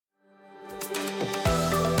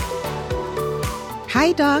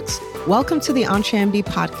Hi, docs. Welcome to the EntreMD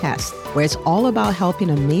podcast, where it's all about helping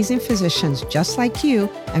amazing physicians just like you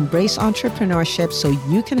embrace entrepreneurship so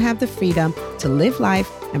you can have the freedom to live life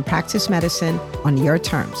and practice medicine on your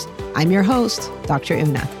terms. I'm your host, Dr.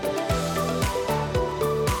 Una.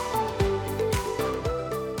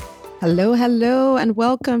 Hello, and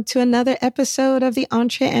welcome to another episode of the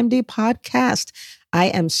EntreMD podcast. I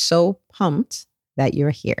am so pumped that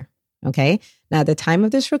you're here. Okay. Now, at the time of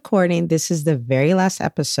this recording, this is the very last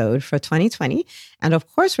episode for 2020. And of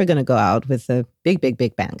course, we're going to go out with a big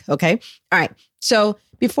bang. Okay. All right. So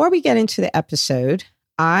before we get into the episode,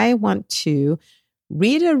 I want to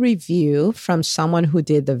read a review from someone who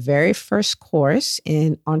did the very first course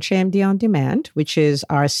in EntreMD On Demand, which is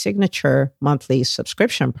our signature monthly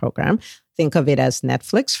subscription program. Think of it as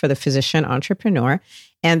Netflix for the physician entrepreneur.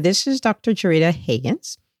 And this is Dr. Jarita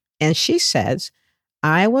Higgins. And she says,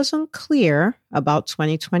 I was unclear about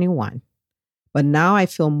 2021, but now I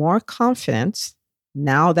feel more confident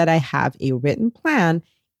now that I have a written plan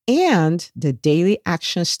and the daily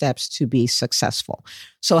action steps to be successful.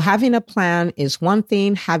 So having a plan is one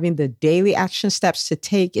thing, having the daily action steps to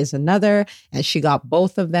take is another, and she got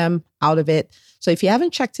both of them out of it. So if you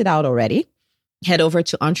haven't checked it out already, head over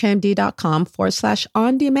to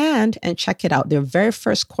entremd.com/on-demand and check it out. Their very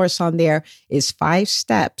first course on there is 5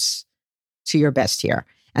 steps to your best year.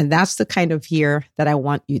 And that's the kind of year that I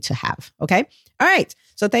want you to have. Okay. All right.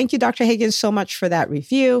 So thank you, Dr. Higgins, so much for that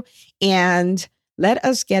review. And let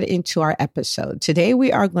us get into our episode. Today,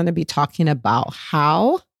 we are going to be talking about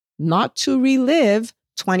how not to relive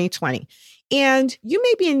 2020. And you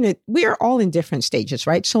may be we are all in different stages,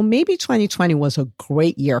 right? So maybe 2020 was a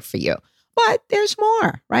great year for you, but there's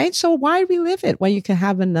more, right? So why relive it when you can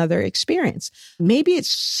have another experience? Maybe it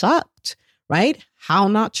sucked, right? How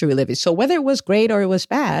not to relive it. So whether it was great or it was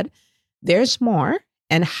bad, there's more.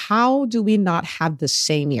 And how do we not have the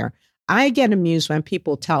same year? I get amused when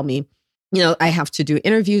people tell me, I have to do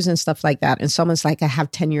interviews and stuff like that. And someone's like, I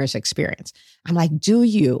have 10 years experience. I'm like, do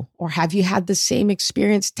you? Or have you had the same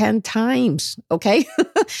experience 10 times? Okay.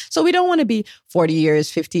 So we don't want to be 40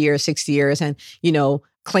 years, 50 years, 60 years. And,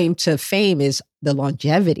 claim to fame is the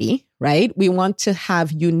longevity, right? We want to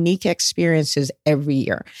have unique experiences every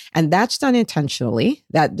year. And that's done intentionally.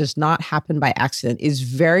 That does not happen by accident. It's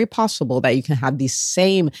very possible that you can have the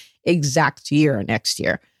same exact year next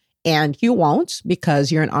year. And you won't,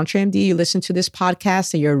 because you're an EntreMD, you listen to this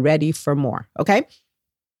podcast and you're ready for more. Okay.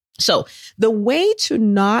 So the way to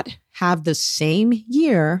not have the same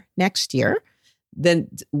year next year, the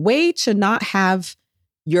way to not have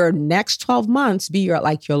your next 12 months be your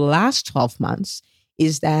last 12 months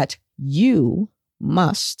is that you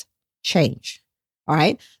must change. All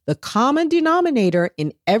right. The common denominator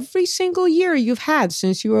in every single year you've had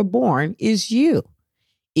since you were born is you.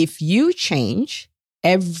 If you change,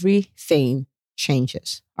 everything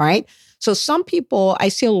changes. All right. So some people, I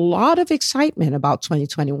see a lot of excitement about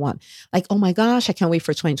 2021. Like, oh my gosh, I can't wait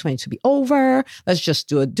for 2020 to be over. Let's just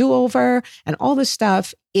do a do-over and all this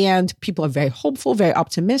stuff. And people are very hopeful, very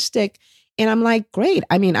optimistic. And I'm like, great.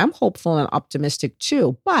 I mean, I'm hopeful and optimistic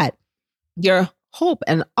too, but your hope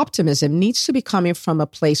and optimism needs to be coming from a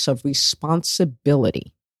place of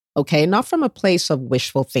responsibility. Okay. Not from a place of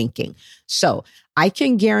wishful thinking. So I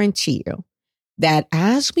can guarantee you that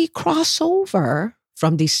as we cross over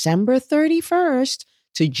from December 31st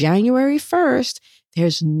to January 1st,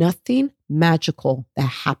 there's nothing magical that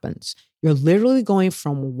happens. You're literally going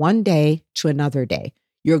from one day to another day.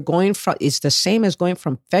 It's the same as going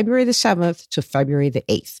from February the 7th to February the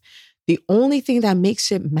 8th. The only thing that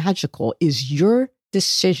makes it magical is your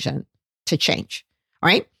decision to change. All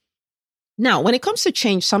right. Now, when it comes to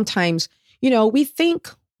change, sometimes, we think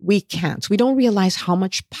we can't. We don't realize how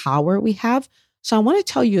much power we have. So I want to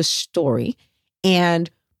tell you a story. And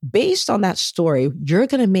based on that story, you're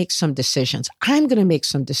going to make some decisions. I'm going to make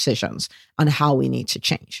some decisions on how we need to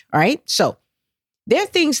change. All right. So there are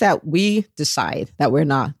things that we decide that we're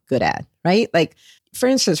not good at, right? Like, for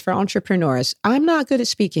instance, for entrepreneurs, I'm not good at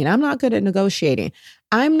speaking. I'm not good at negotiating.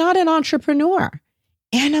 I'm not an entrepreneur.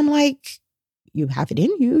 And I'm like, you have it in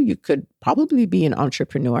you. You could probably be an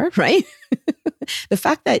entrepreneur, right? The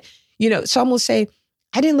fact that, some will say,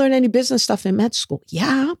 I didn't learn any business stuff in med school.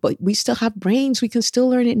 Yeah, but we still have brains. We can still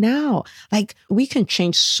learn it now. Like, we can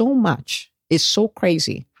change so much. It's so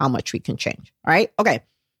crazy how much we can change. All right. Okay.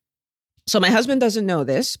 So my husband doesn't know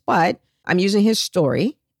this, but I'm using his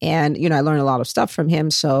story and, I learned a lot of stuff from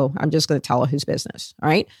him. So I'm just going to tell his business. All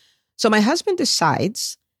right. So my husband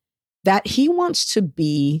decides that he wants to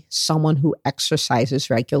be someone who exercises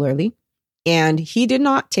regularly. And he did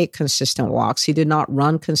not take consistent walks. He did not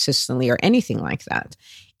run consistently or anything like that.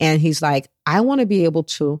 And he's like, I want to be able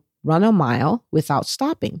to run a mile without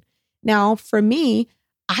stopping. Now, for me,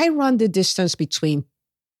 I run the distance between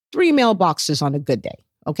 3 mailboxes on a good day.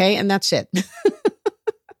 Okay. And that's it.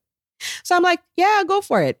 So I'm like, yeah, go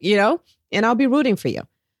for it, and I'll be rooting for you.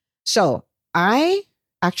 So I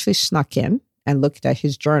actually snuck in and looked at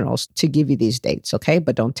his journals to give you these dates. Okay.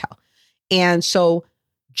 But don't tell. And so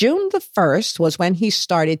June the 1st was when he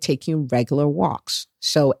started taking regular walks.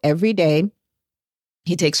 So every day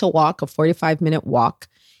he takes a 45-minute walk,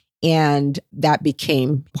 and that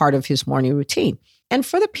became part of his morning routine. And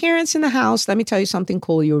for the parents in the house, let me tell you something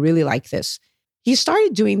cool. You'll really like this. He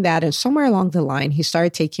started doing that, and somewhere along the line, he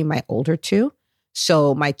started taking my older two.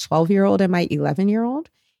 So my 12-year-old and my 11-year-old,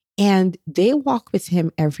 and they walk with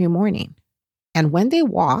him every morning. And when they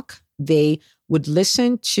walk, they would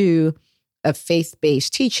listen to a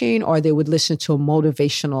faith-based teaching, or they would listen to a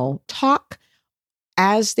motivational talk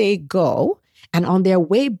as they go. And on their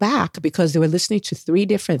way back, because they were listening to 3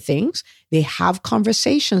 different things, they have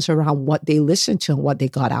conversations around what they listened to and what they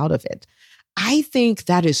got out of it. I think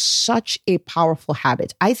that is such a powerful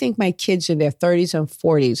habit. I think my kids in their 30s and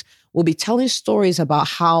 40s will be telling stories about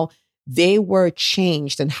how they were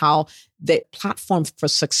changed and how the platform for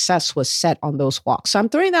success was set on those walks. So I'm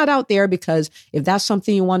throwing that out there because if that's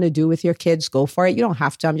something you want to do with your kids, go for it. You don't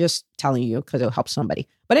have to. I'm just telling you because it'll help somebody.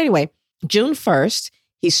 But anyway, June 1st,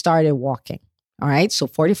 he started walking. All right. So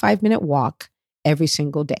 45-minute walk every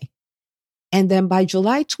single day. And then by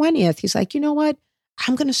July 20th, he's like, you know what?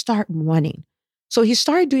 I'm going to start running. So he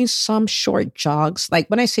started doing some short jogs. Like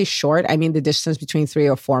when I say short, I mean the distance between 3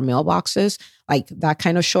 or 4 mailboxes, like that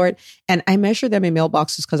kind of short. And I measure them in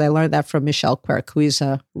mailboxes because I learned that from Michelle Quirk, who is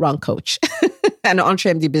a run coach and an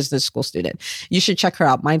EntreMD business school student. You should check her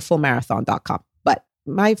out, mindfulmarathon.com, but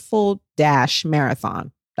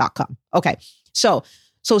mindful-marathon.com. Okay. So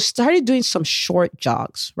started doing some short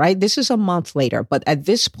jogs, right? This is a month later, but at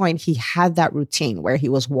this point, he had that routine where he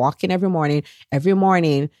was walking every morning. Every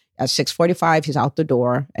morning at 6:45, he's out the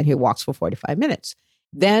door and he walks for 45 minutes.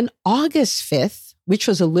 Then August 5th, which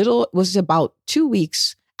was about 2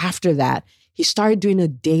 weeks after that, he started doing a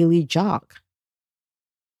daily jog.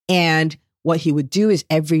 And what he would do is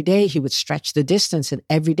every day he would stretch the distance, and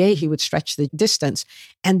every day he would stretch the distance.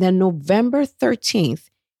 And then November 13th,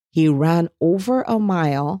 he ran over a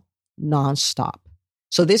mile nonstop.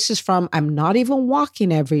 So this is from I'm not even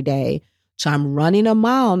walking every day to I'm running a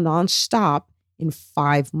mile nonstop in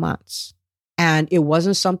 5 months. And it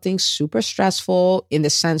wasn't something super stressful in the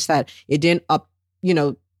sense that it didn't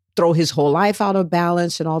throw his whole life out of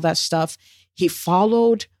balance and all that stuff. He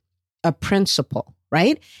followed a principle,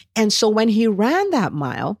 right? And so when he ran that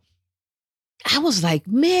mile, I was like,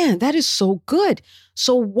 man, that is so good.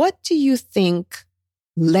 So what do you think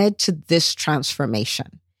led to this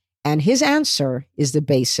transformation? And his answer is the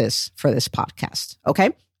basis for this podcast. Okay.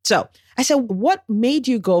 So I said, what made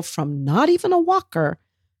you go from not even a walker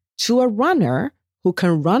to a runner who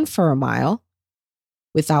can run for a mile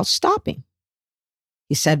without stopping?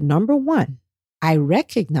 He said, number 1, I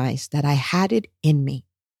recognized that I had it in me.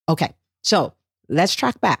 Okay. So let's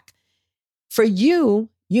track back. For you,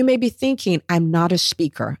 you may be thinking, I'm not a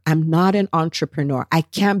speaker. I'm not an entrepreneur. I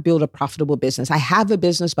can't build a profitable business. I have a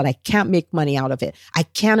business, but I can't make money out of it. I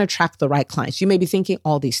can't attract the right clients. You may be thinking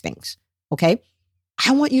all these things. Okay.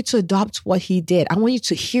 I want you to adopt what he did. I want you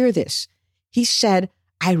to hear this. He said,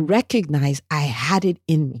 I recognize I had it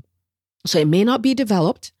in me. So it may not be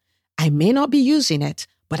developed. I may not be using it,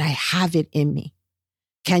 but I have it in me.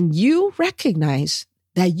 Can you recognize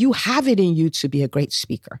that you have it in you to be a great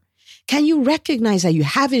speaker? Can you recognize that you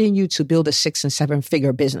have it in you to build a 6 and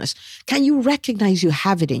 7-figure business? Can you recognize you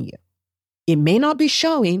have it in you? It may not be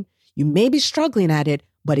showing, you may be struggling at it,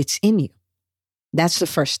 but it's in you. That's the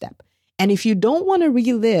first step. And if you don't want to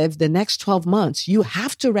relive the next 12 months, you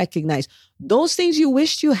have to recognize those things you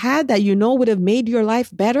wished you had that you know would have made your life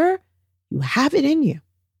better, you have it in you.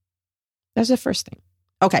 That's the first thing.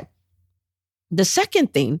 Okay. The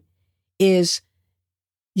second thing is,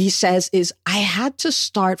 he says, I had to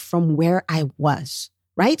start from where I was,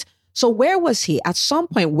 right? So where was he? At some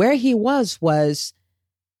point, where he was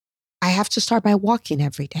I have to start by walking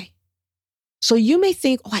every day. So you may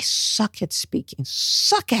think, I suck at speaking,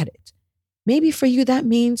 suck at it. Maybe for you, that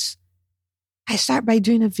means I start by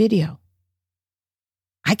doing a video.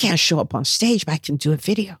 I can't show up on stage, but I can do a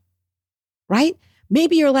video, right?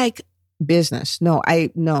 Maybe you're like, business. Nope,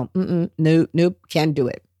 can't do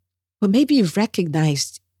it. But maybe you've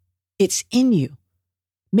recognized it's in you.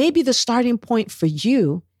 Maybe the starting point for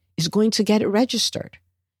you is going to get it registered.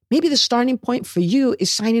 Maybe the starting point for you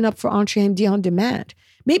is signing up for EntreMD On Demand.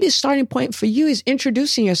 Maybe the starting point for you is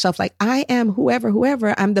introducing yourself like, I am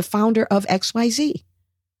whoever, I'm the founder of XYZ.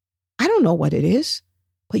 I don't know what it is,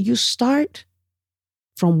 but you start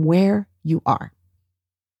from where you are.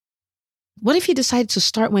 What if he decided to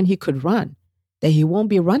start when he could run, that he won't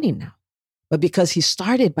be running now? But because he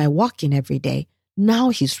started by walking every day, now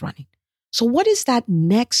he's running. So what is that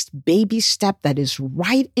next baby step that is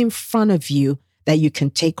right in front of you that you can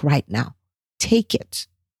take right now? Take it.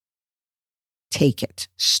 Take it.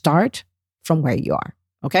 Start from where you are.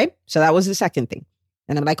 Okay? So that was the second thing.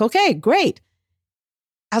 And I'm like, okay, great.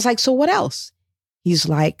 I was like, so what else? He's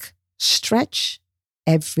like, stretch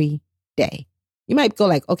every day. You might go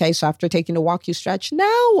like, okay, so after taking a walk, you stretch?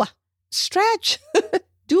 No, stretch.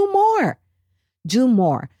 Do more. Do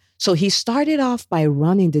more. So he started off by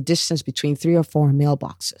running the distance between 3 or 4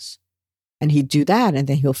 mailboxes. And he'd do that, and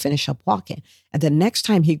then he'll finish up walking. And the next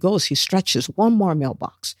time he goes, he stretches 1 more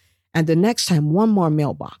mailbox. And the next time, 1 more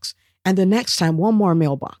mailbox. And the next time, 1 more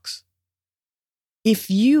mailbox. If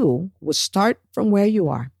you would start from where you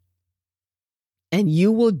are, and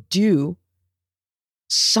you will do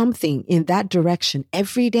something in that direction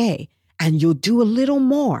every day, and you'll do a little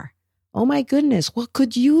more. Oh my goodness, what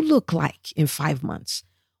could you look like in 5 months?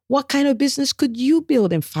 What kind of business could you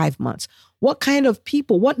build in 5 months? What kind of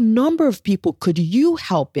people, what number of people could you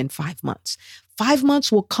help in 5 months? 5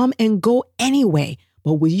 months will come and go anyway,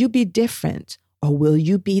 but will you be different or will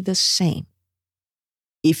you be the same?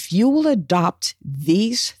 If you will adopt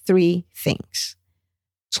these 3 things,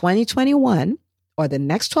 2021 or the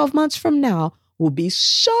next 12 months from now will be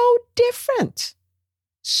so different.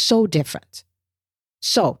 So different.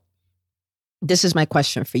 So this is my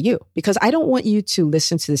question for you, because I don't want you to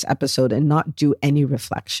listen to this episode and not do any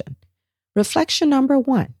reflection. Reflection number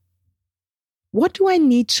 1. What do I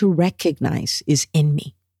need to recognize is in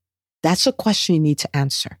me? That's a question you need to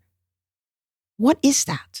answer. What is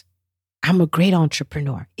that? I'm a great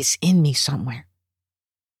entrepreneur. It's in me somewhere.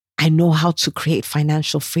 I know how to create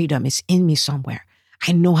financial freedom. It's in me somewhere.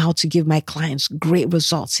 I know how to give my clients great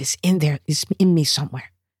results. It's in there. It's in me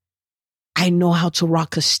somewhere. I know how to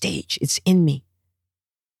rock a stage. It's in me.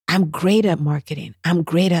 I'm great at marketing. I'm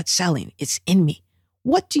great at selling. It's in me.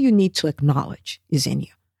 What do you need to acknowledge is in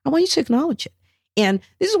you? I want you to acknowledge it. And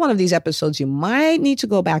this is one of these episodes you might need to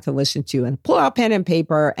go back and listen to and pull out pen and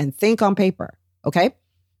paper and think on paper. Okay?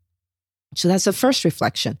 So that's the first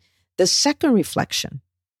reflection. The second reflection,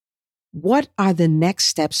 what are the next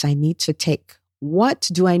steps I need to take? What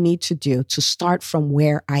do I need to do to start from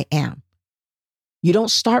where I am? You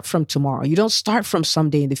don't start from tomorrow. You don't start from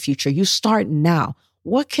someday in the future. You start now.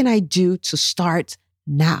 What can I do to start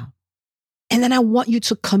now? And then I want you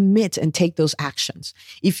to commit and take those actions.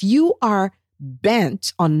 If you are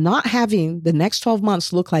bent on not having the next 12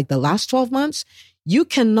 months look like the last 12 months, you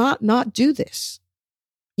cannot not do this.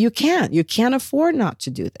 You can't. You can't afford not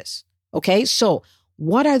to do this. Okay? So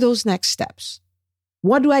what are those next steps?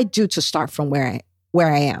 What do I do to start from where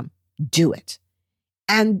I am? Do it.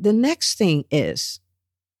 And the next thing is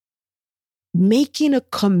making a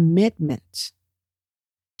commitment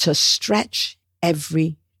to stretch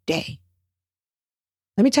every day.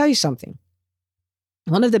 Let me tell you something.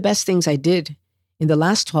 One of the best things I did in the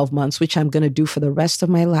last 12 months, which I'm going to do for the rest of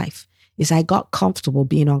my life, is I got comfortable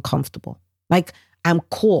being uncomfortable. Like, I'm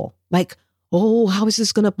cool. Like, oh, how is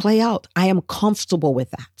this going to play out? I am comfortable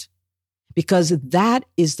with that. Because that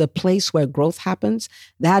is the place where growth happens.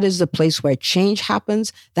 That is the place where change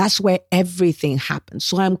happens. That's where everything happens.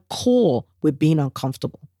 So I'm cool with being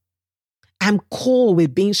uncomfortable. I'm cool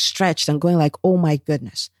with being stretched and going like, oh my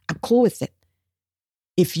goodness, I'm cool with it.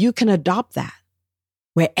 If you can adopt that,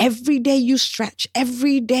 where every day you stretch,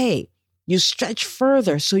 every day you stretch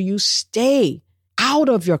further so you stay out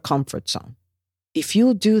of your comfort zone. If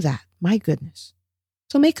you'll do that, my goodness.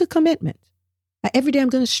 So make a commitment. Every day I'm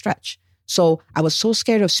going to stretch. So I was so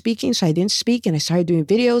scared of speaking, so I didn't speak and I started doing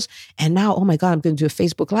videos. And now, oh my God, I'm going to do a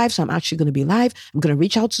Facebook Live. So I'm actually going to be live. I'm going to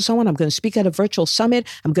reach out to someone. I'm going to speak at a virtual summit.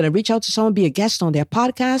 I'm going to reach out to someone, be a guest on their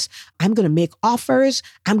podcast. I'm going to make offers.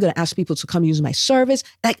 I'm going to ask people to come use my service.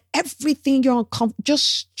 Like everything you're on,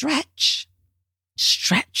 just stretch.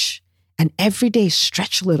 And every day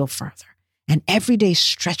stretch a little further. And every day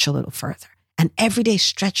stretch a little further. And every day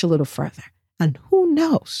stretch a little further. And who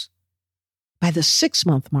knows? By the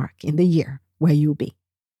 6-month mark in the year where you'll be.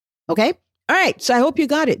 Okay? All right. So I hope you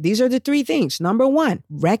got it. These are the 3 things. Number 1,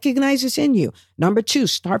 recognize it's in you. Number 2,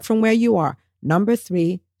 start from where you are. Number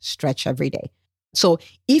 3, stretch every day. So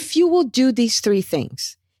if you will do these 3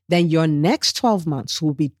 things, then your next 12 months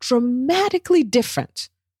will be dramatically different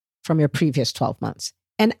from your previous 12 months.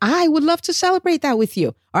 And I would love to celebrate that with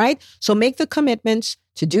you. All right. So make the commitments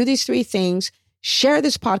to do these 3 things. Share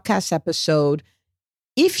this podcast episode.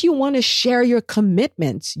 If you want to share your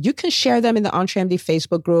commitments, you can share them in the EntreMD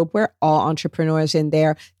Facebook group. We're all entrepreneurs in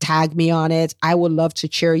there. Tag me on it. I would love to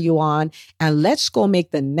cheer you on. And let's go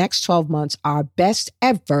make the next 12 months our best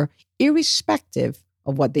ever, irrespective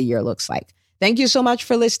of what the year looks like. Thank you so much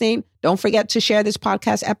for listening. Don't forget to share this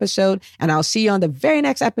podcast episode, and I'll see you on the very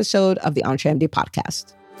next episode of the EntreMD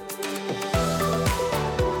podcast.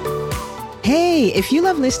 Hey, if you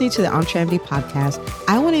love listening to the EntreMD podcast,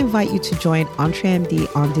 I want to invite you to join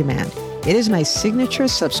EntreMD On Demand. It is my signature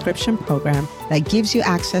subscription program that gives you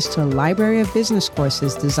access to a library of business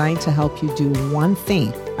courses designed to help you do one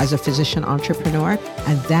thing as a physician entrepreneur,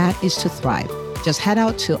 and that is to thrive. Just head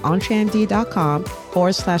out to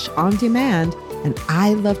entremd.com/on-demand, and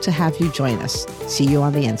I'd love to have you join us. See you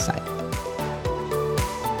on the inside.